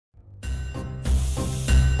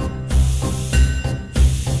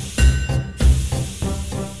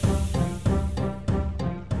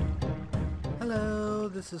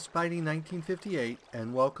this is Spidey1958,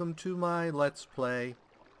 and welcome to my Let's Play,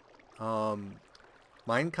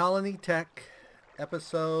 Mine Colony Tech,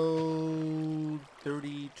 episode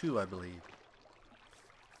 32, I believe.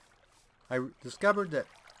 I discovered that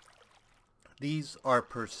these are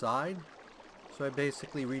per side, so I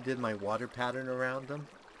basically redid my water pattern around them,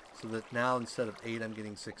 so that now instead of 8, I'm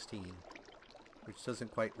getting 16, which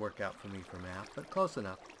doesn't quite work out for me for math, but close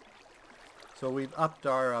enough. So we've upped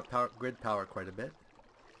our grid power quite a bit.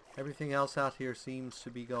 Everything else out here seems to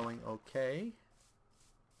be going okay.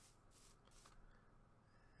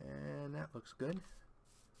 And that looks good.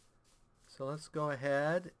 So let's go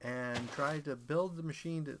ahead and try to build the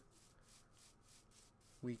machine that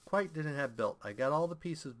we quite didn't have built. I got all the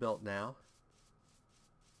pieces built now.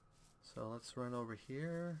 So let's run over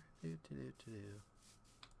here.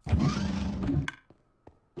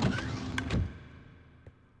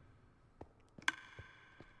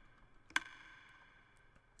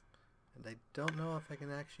 I don't know if I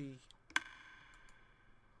can actually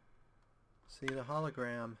see the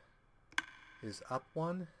hologram is up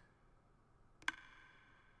one,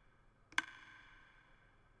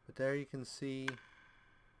 but there you can see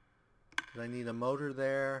that I need a motor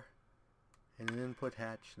there and an input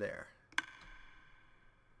hatch there.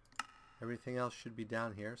 Everything else should be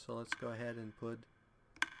down here, so let's go ahead and put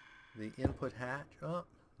the input hatch. Oh,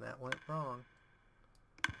 that went wrong.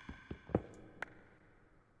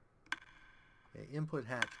 Okay, input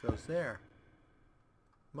hatch goes there.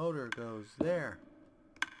 Motor goes there.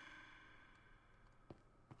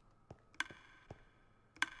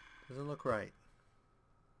 Doesn't look right.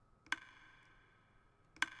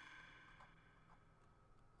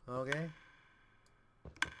 Okay.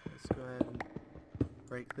 Let's go ahead and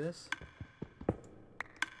break this.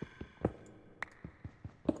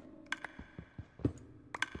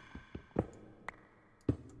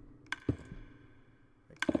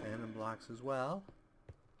 Blocks as well.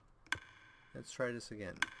 Let's try this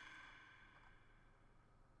again.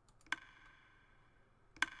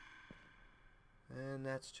 And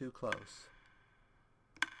that's too close.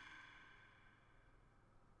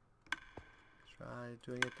 Try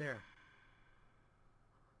doing it there.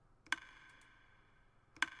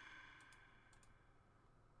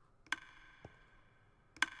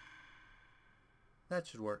 That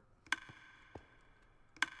should work.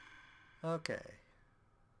 Okay.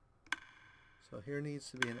 So here needs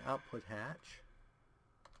to be an output hatch.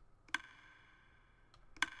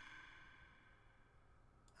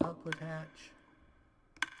 Output hatch.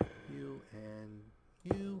 U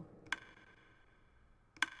and U.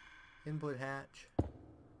 Input hatch.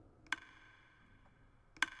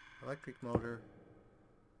 Electric motor.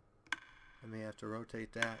 I may have to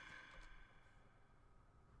rotate that.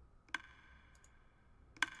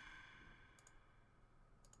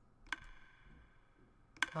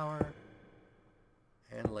 Power.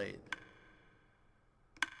 And lathe.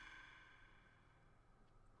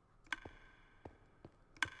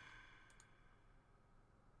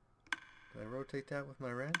 Did I rotate that with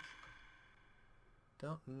my wrench?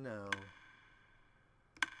 Don't know.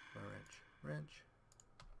 My wrench.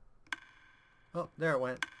 Oh, there it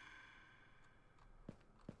went.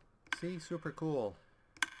 See, super cool.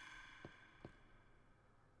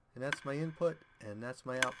 And that's my input, and that's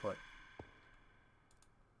my output.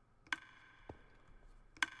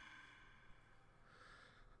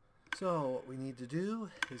 So what we need to do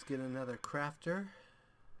is get another crafter.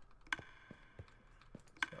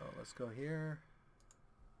 So let's go here.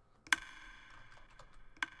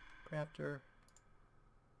 Crafter.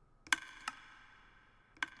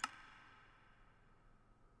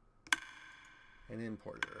 And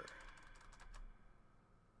importer.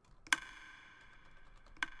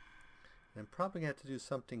 And I'm probably going to have to do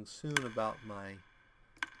something soon about my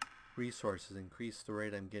resources, increase the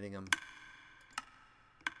rate I'm getting them.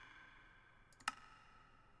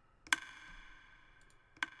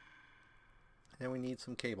 Then we need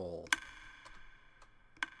some cable.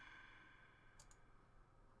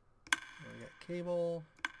 We got cable.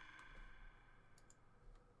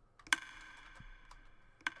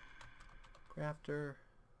 Crafter.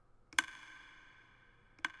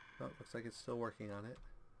 Oh, looks like it's still working on it.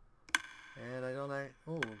 And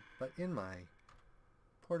oh, but in my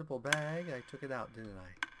portable bag, I took it out, didn't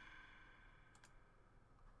I?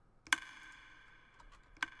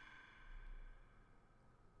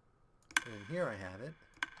 And here I have it.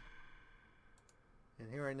 And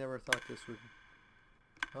here I never thought this would...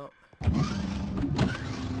 Oh.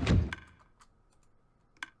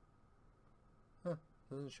 Huh.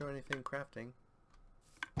 Doesn't show anything crafting.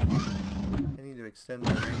 I need to extend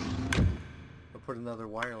my range. Or put another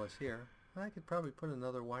wireless here. I could probably put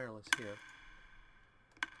another wireless here.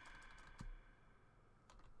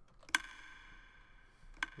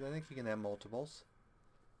 'Cause I think you can have multiples.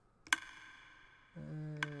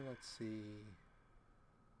 Let's see.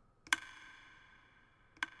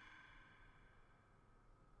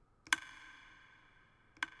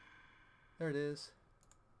 There it is.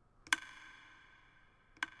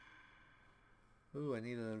 Ooh, I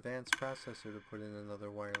need an advanced processor to put in another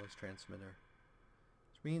wireless transmitter.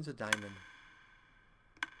 Which means a diamond.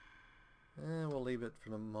 We'll leave it for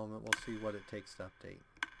the moment. We'll see what it takes to update.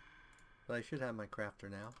 But I should have my crafter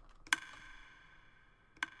now.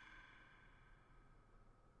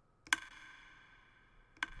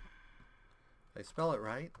 Did I spell it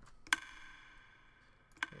right?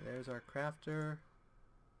 Okay, there's our crafter.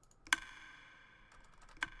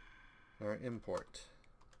 Our import.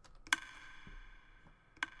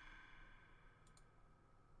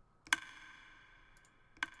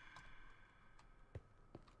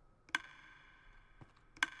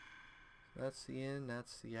 That's the in,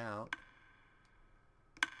 that's the out.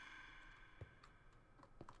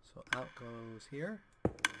 So out goes here.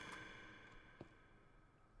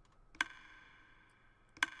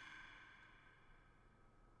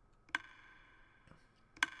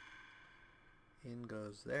 In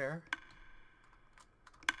goes there.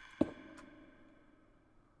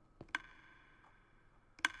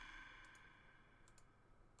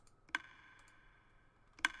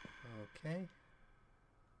 Okay.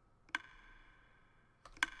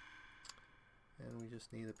 And we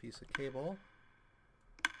just need a piece of cable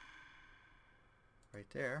right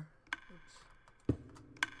there. Oops.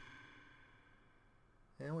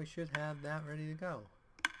 And we should have that ready to go.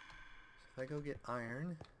 So if I go get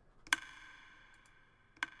iron,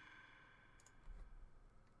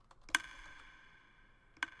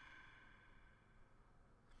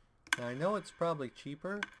 now I know it's probably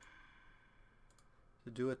cheaper to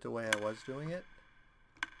do it the way I was doing it.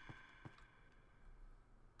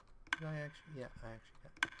 Did I actually? Yeah, I actually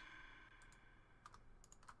got it.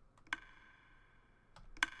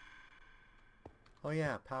 Oh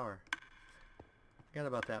yeah, power. Forgot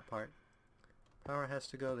about that part. Power has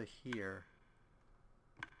to go to here.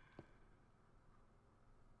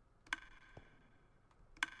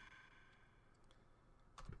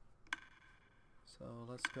 So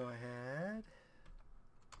let's go ahead.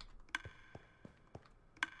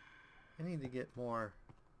 I need to get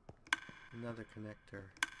another connector.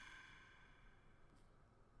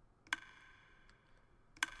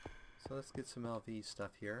 So let's get some LV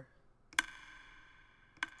stuff here.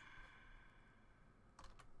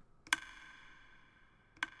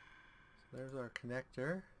 So there's our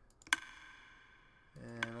connector.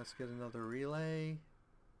 And let's get another relay.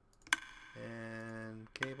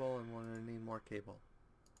 And cable, and we're going to need more cable.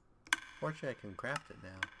 Fortunately, I can craft it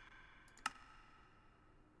now.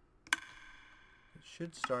 It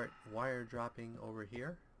should start wire dropping over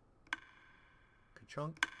here.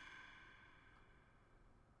 Ka-chunk.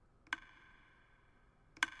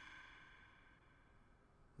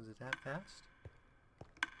 Was it that fast?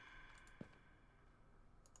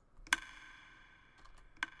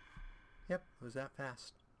 Yep, it was that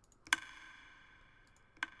fast.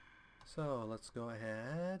 So let's go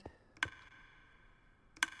ahead.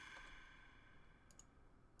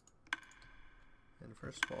 And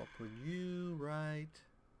first of all, put you right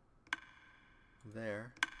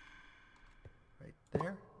there. Right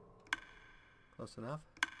there. Close enough.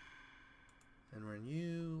 And run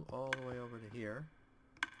you all the way over to here.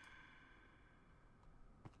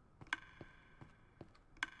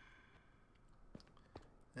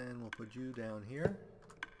 And we'll put you down here.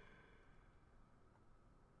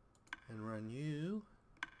 And run you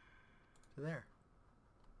to there.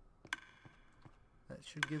 That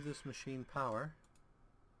should give this machine power.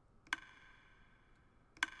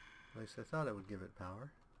 At least I thought it would give it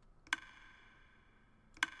power.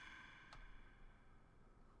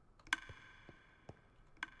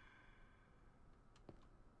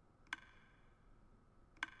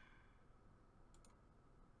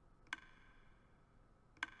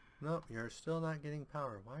 Nope, you're still not getting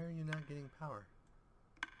power. Why are you not getting power?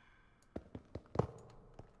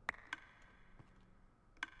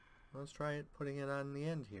 Let's try it putting it on the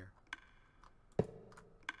end here.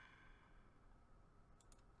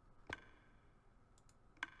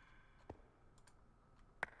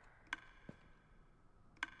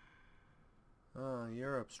 Oh,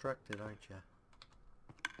 you're obstructed, aren't you?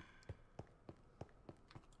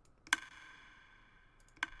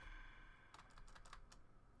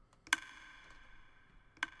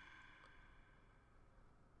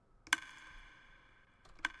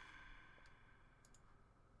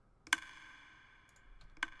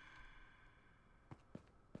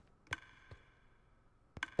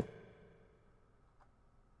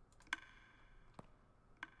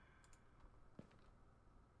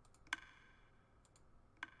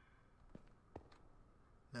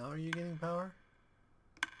 Now are you getting power?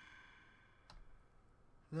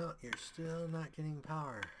 No, you're still not getting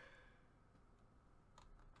power.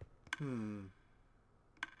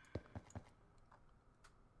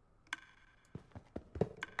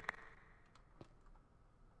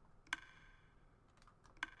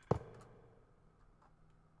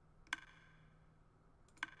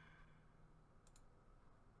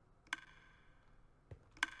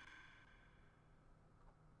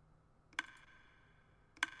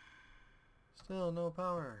 Still no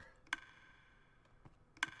power.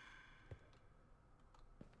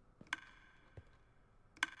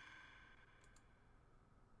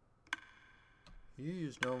 You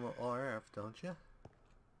use normal RF, don't you?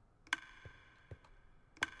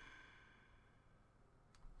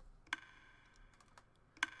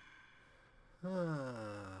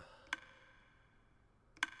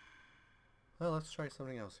 Well, let's try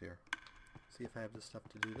something else here. See if I have the stuff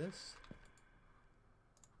to do this.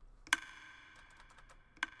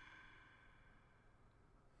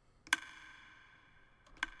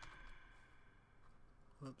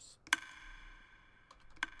 Whoops.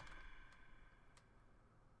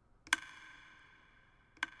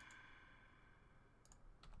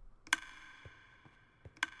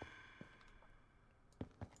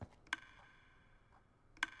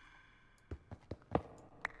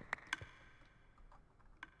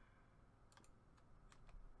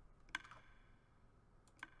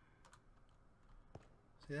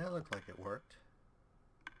 See, that looked like it worked.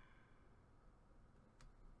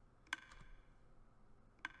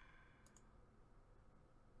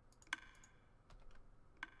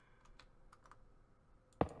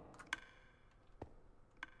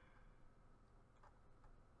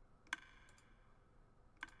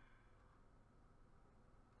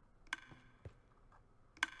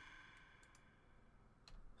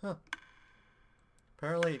 Huh.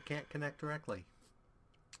 Apparently it can't connect directly.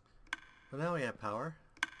 Well, now we have power.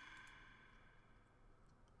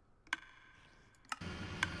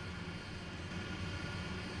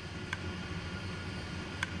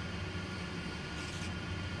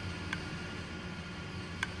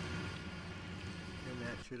 And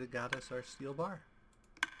that should have got us our steel bar.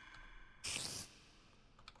 So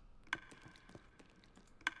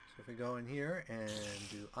if we go in here and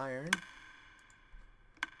do iron.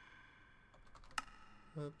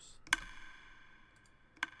 Oops.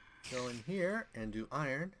 Go in here and do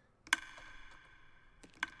iron.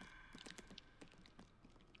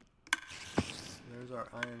 There's our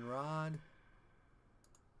iron rod.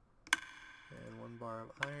 And 1 bar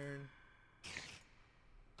of iron.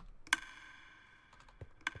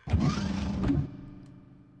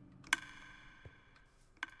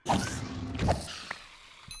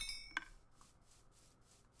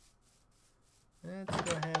 Let's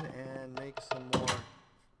go ahead and make some more.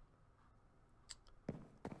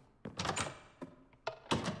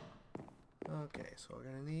 Okay, so we're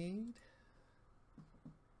going to need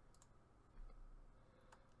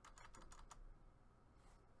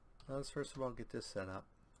let's first of all get this set up.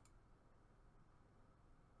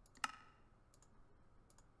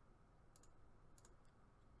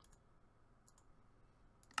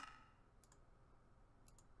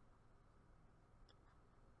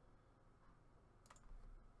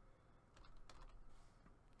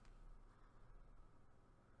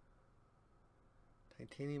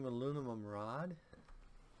 Titanium aluminum rod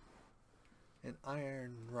and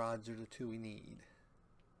iron rods are the 2 we need.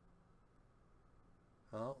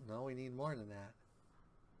 Oh, no, we need more than that.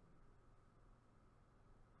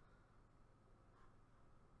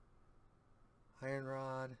 Iron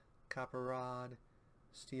rod, copper rod,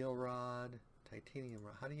 steel rod, titanium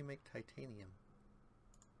rod. How do you make titanium?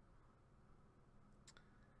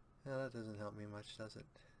 No, that doesn't help me much, does it?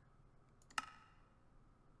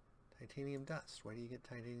 Titanium dust. Where do you get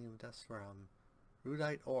titanium dust from?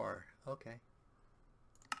 Rudite ore. Okay.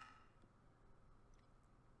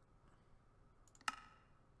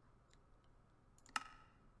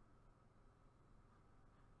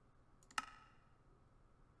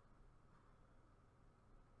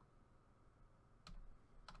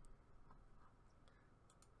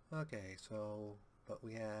 Okay, so, but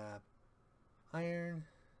we have iron,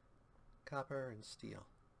 copper, and steel.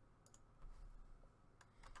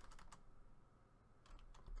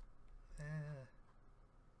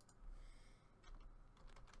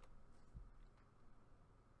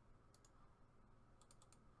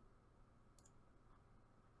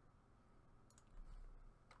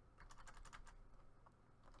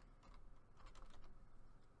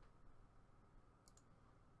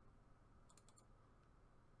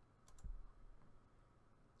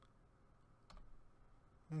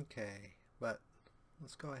 Okay, but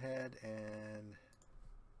let's go ahead and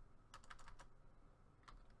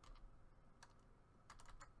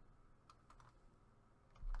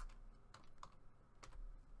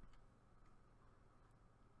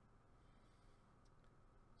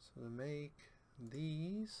So to make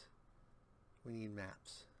these, we need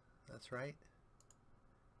maps. That's right.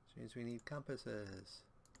 Which means we need compasses.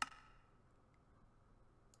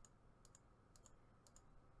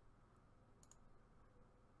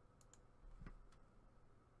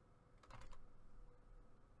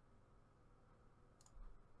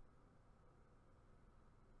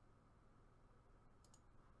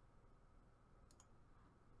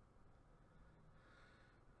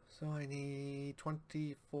 So I need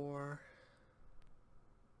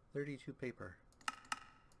 32 paper.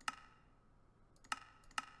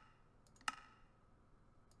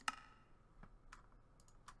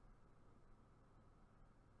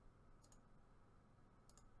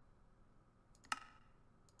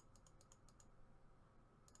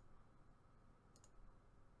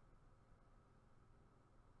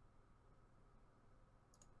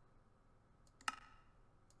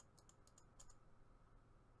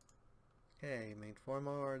 Okay, made 4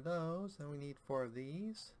 more of those, then we need 4 of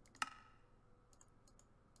these.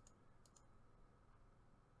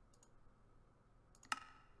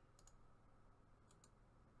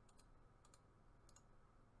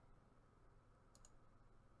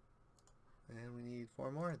 And we need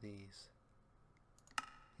 4 more of these.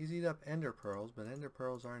 These eat up ender pearls, but ender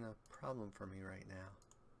pearls aren't a problem for me right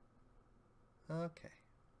now. Okay.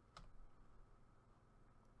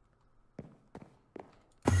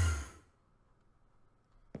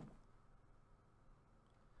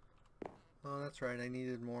 Oh, that's right, I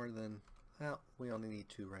needed more than... Well, we only need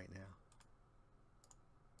 2 right now.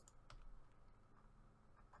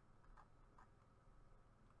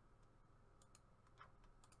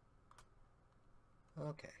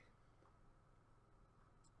 Okay.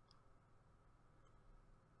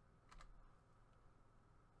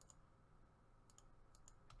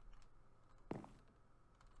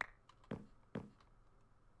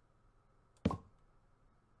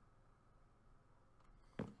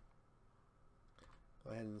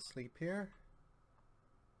 Go ahead and sleep here.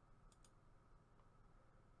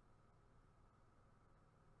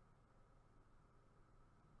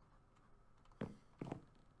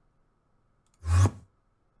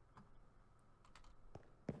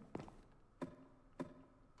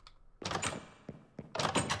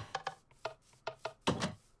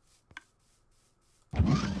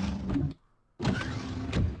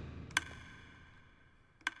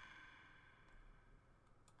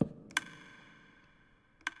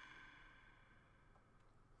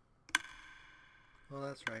 Oh,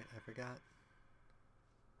 that's right, I forgot.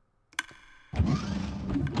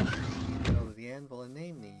 Go to the anvil and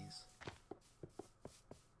name these.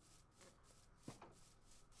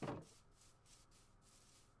 I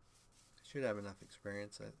should have enough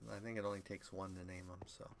experience. I think it only takes 1 to name them,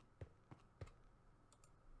 so.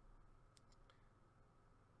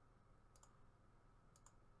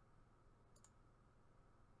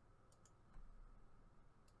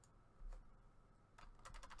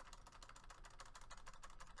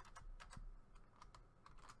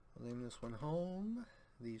 I'll name this one home,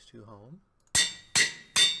 these 2 home.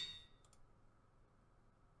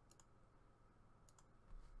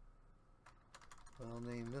 I'll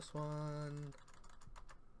name this one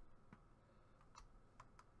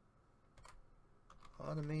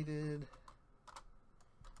automated.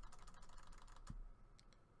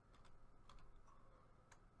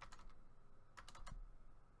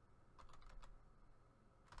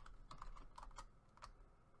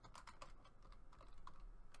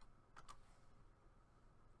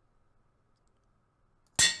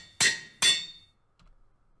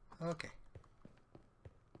 Okay.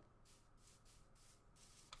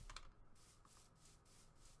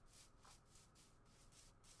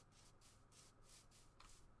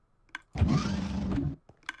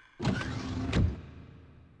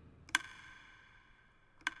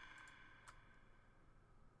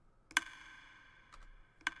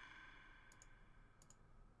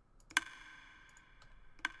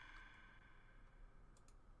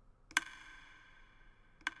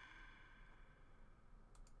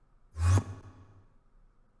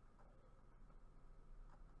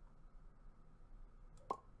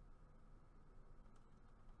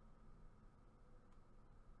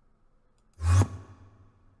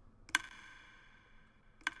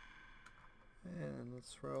 And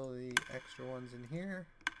let's throw the extra ones in here.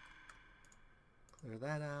 Clear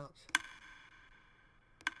that out.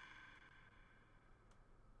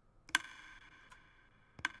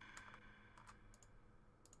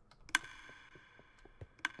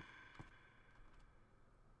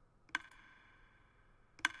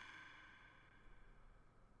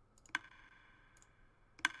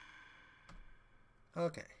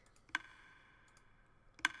 Okay.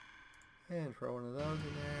 And throw one of those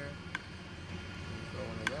in there. And throw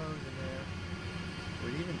one of those in there. So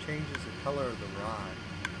it even changes the color of the rod.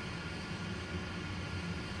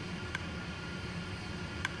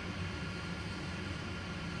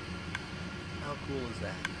 How cool is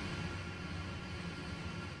that?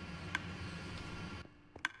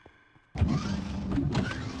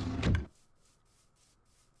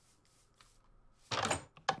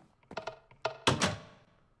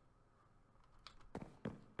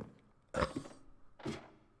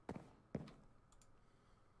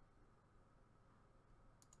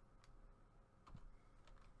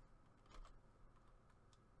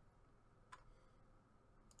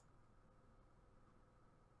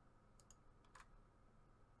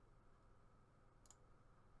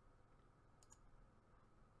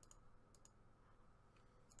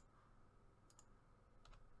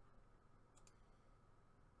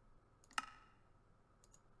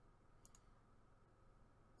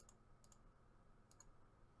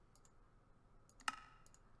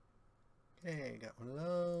 Okay, got one of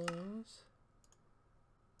those.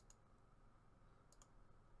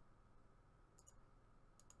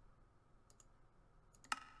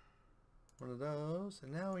 One of those,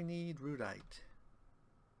 and now we need rudite.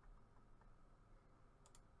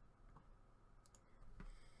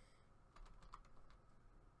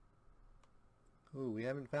 Ooh, we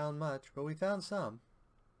haven't found much, but we found some.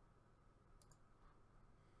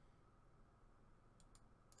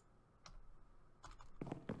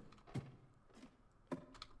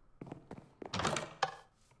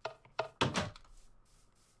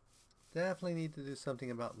 Definitely need to do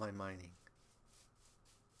something about my mining.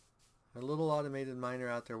 A little automated miner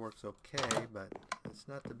out there works okay, but it's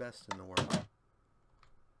not the best in the world.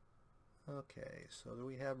 Okay, so do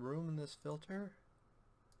we have room in this filter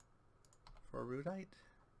for rudite?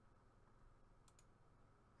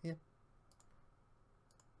 Yep.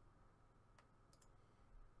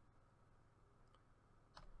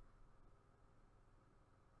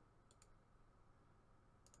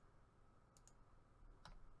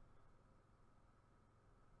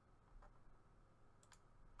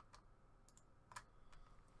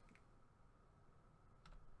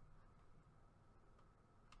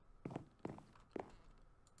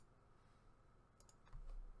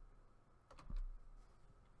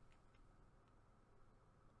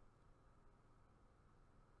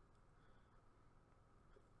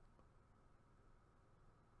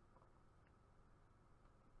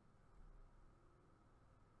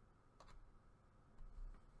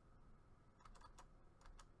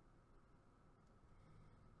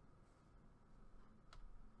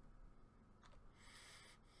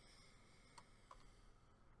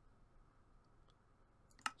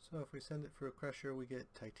 So if we send it through a crusher, we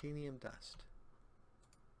get titanium dust.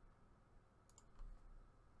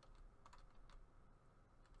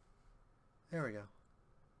 There we go.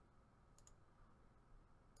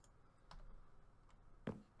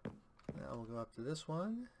 Now we'll go up to this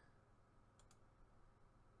one.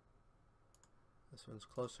 This one's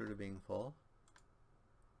closer to being full.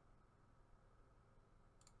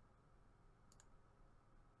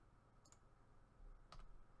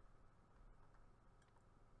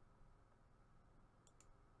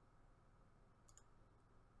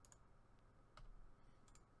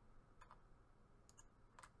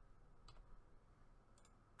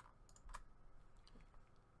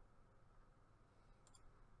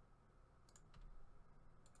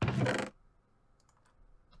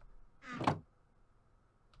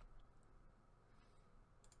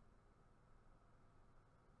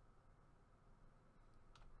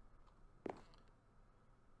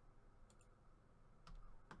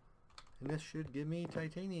 And this should give me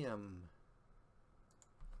titanium.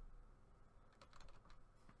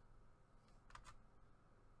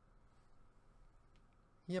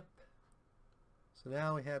 Yep. So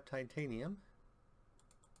now we have titanium.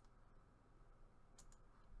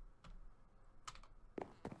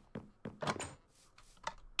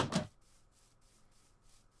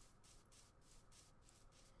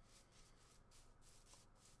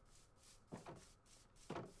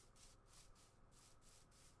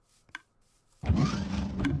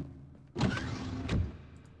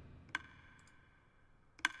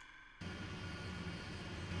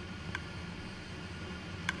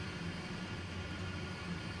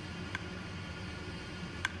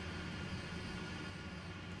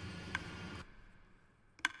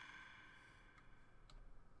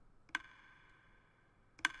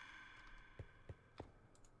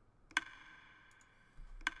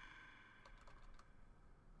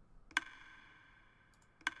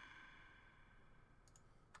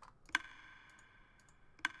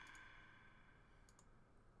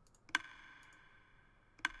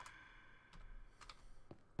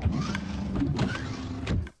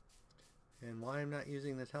 I'm not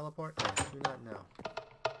using the teleport? I do not know.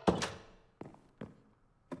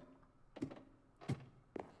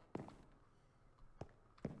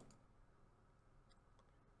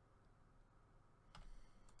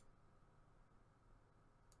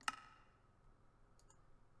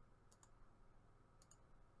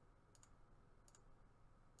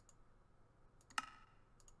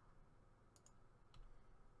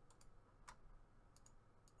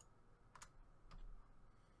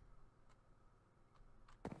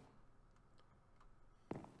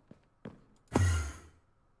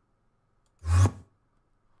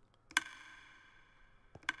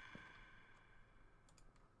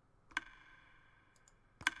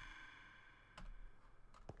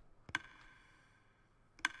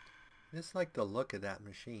 I just like the look of that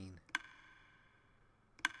machine.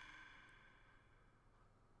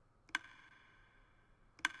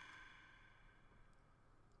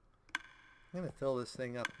 I'm going to fill this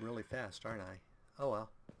thing up really fast, aren't I? Oh well.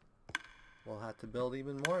 We'll have to build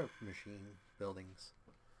even more machine buildings.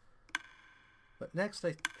 But next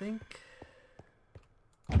I think...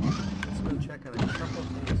 let's go check on a couple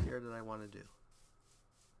things here that I want to do.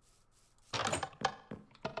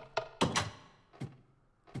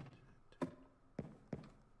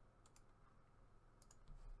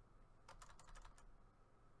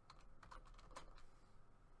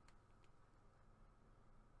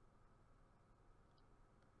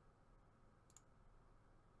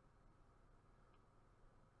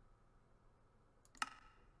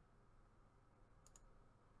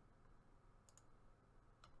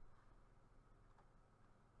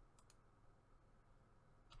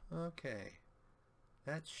 Okay,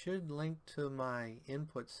 that should link to my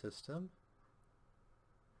input system.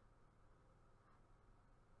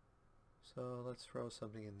 So let's throw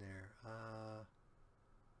something in there.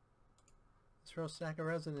 Let's throw a stack of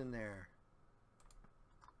resin in there.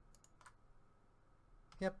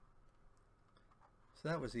 Yep. So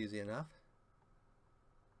that was easy enough.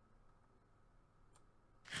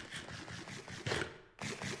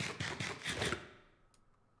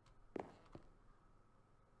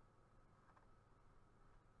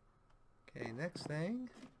 Okay, next thing.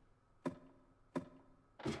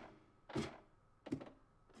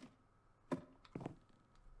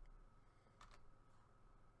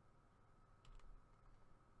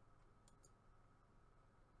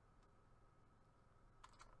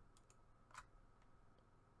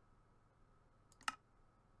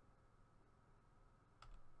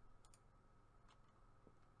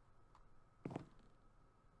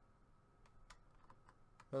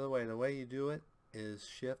 By the way you do it is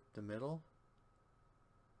shift the middle.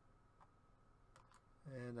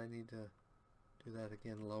 And I need to do that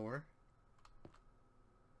again lower.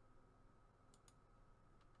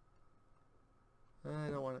 I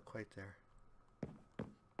don't want it quite there.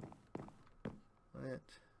 Want it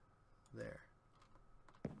there.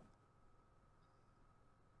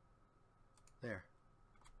 There.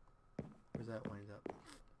 Where's that wind up?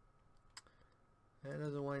 That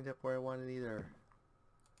doesn't wind up where I want it either.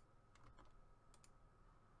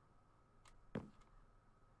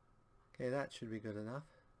 Okay, that should be good enough.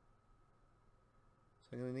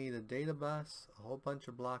 So I'm going to need a data bus, a whole bunch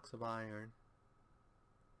of blocks of iron.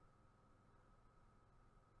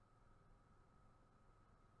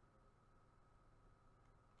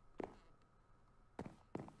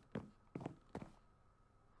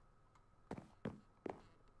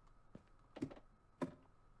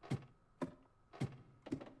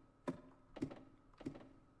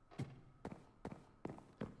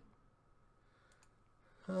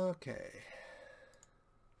 Okay.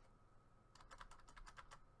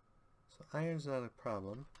 So iron's not a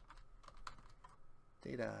problem.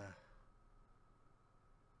 Data.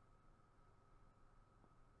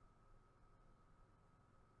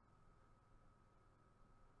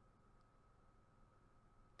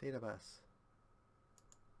 Data bus.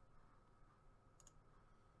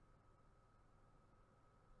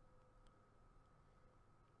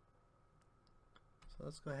 So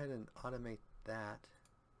let's go ahead and automate that.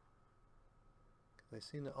 They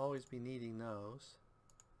seem to always be needing those.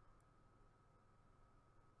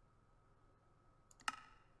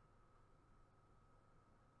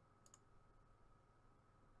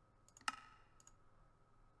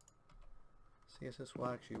 See if this will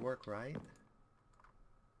actually work right.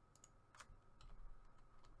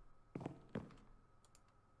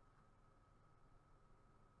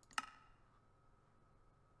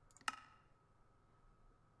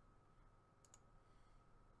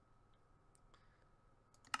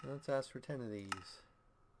 Let's ask for 10 of these.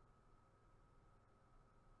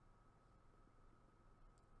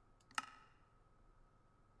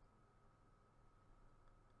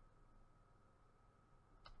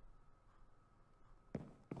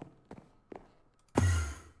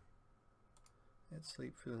 Let's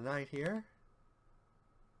sleep through the night here.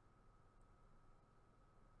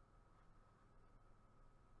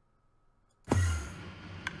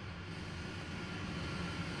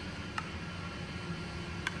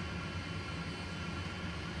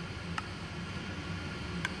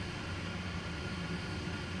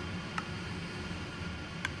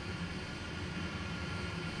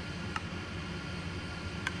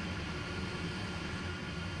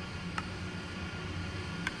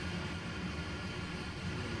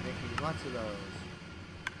 Making lots of those.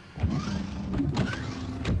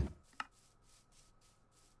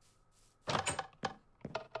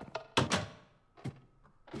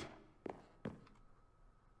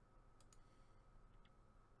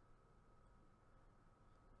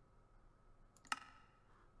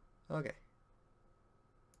 Okay.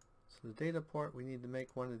 So the data port, we need to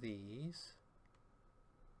make one of these,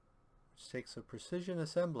 which takes a precision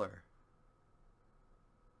assembler.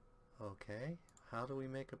 Okay. How do we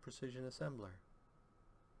make a precision assembler?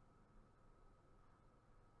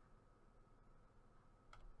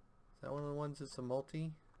 Is that one of the ones that's a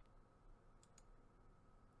multi?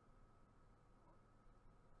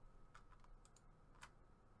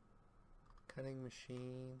 Cutting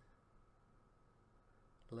machine,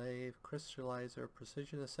 lathe, crystallizer,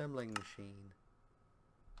 precision assembling machine.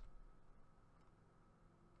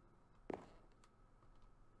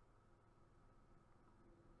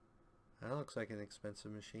 That looks like an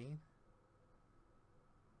expensive machine.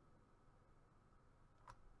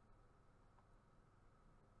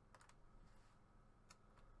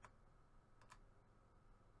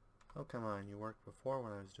 Oh, come on, you worked before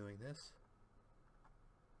when I was doing this.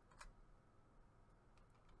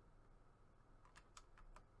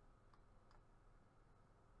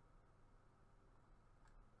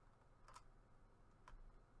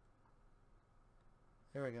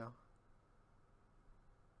 There we go.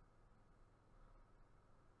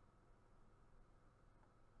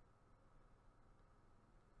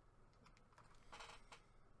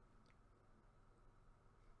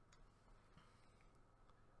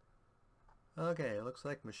 Okay, it looks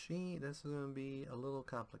like machine. This is going to be a little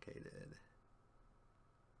complicated.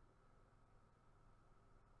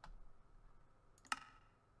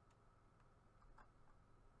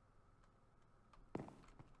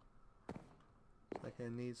 Looks like I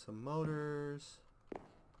need some motors,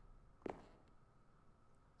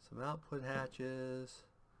 some output hatches,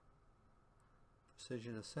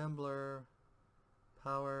 precision assembler,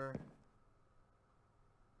 power.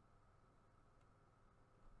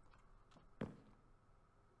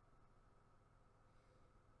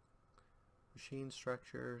 Machine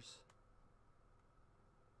structures.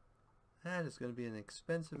 That is going to be an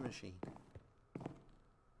expensive machine.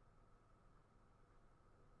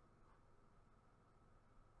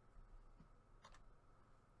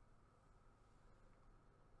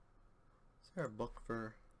 Is there a book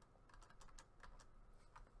for...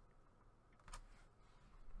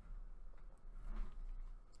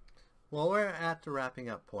 Well, we're at the wrapping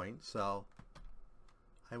up point, so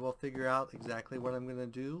I will figure out exactly what I'm going to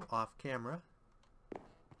do off camera.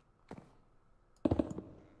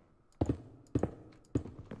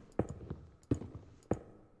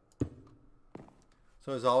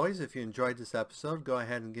 So as always, if you enjoyed this episode, go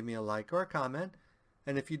ahead and give me a like or a comment.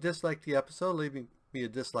 And if you disliked the episode, leaving me a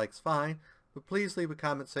dislike's fine, but please leave a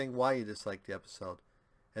comment saying why you disliked the episode.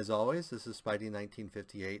 As always, this is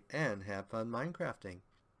Spidey1958, and have fun Minecrafting.